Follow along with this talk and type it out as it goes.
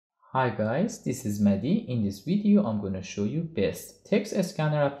Hi guys, this is Madi. In this video, I'm going to show you best text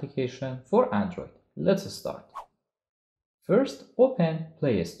scanner application for Android. Let's start. First, open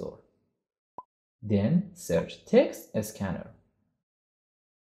Play Store. Then search text scanner.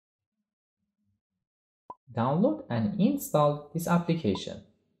 Download and install this application.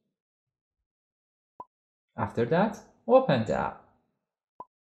 After that, open the app.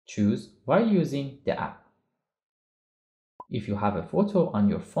 Choose while using the app. If you have a photo on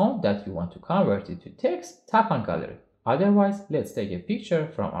your phone that you want to convert it to text, tap on Gallery. Otherwise, let's take a picture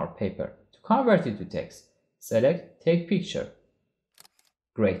from our paper. To convert it to text, select Take Picture.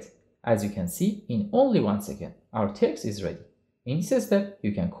 Great! As you can see, in only 1 second, our text is ready. In this step,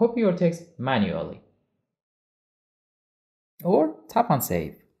 you can copy your text manually. Or tap on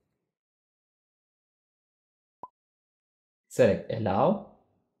Save. Select Allow.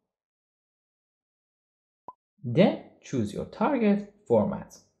 Then choose your target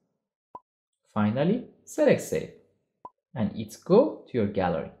format. Finally, select Save. And it's go to your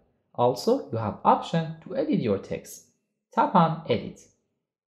gallery. Also, you have option to edit your text. Tap on Edit.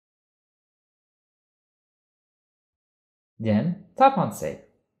 Then tap on Save.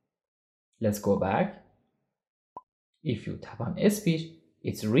 Let's go back. If you tap on Speech,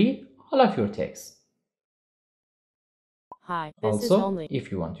 it's read all of your text. Hi, Also,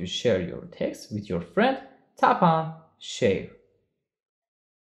 if you want to share your text with your friend, tap on Share.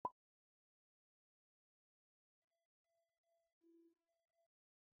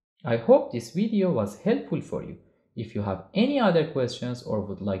 I hope this video was helpful for you. If you have any other questions or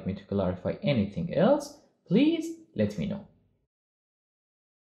would like me to clarify anything else, please let me know.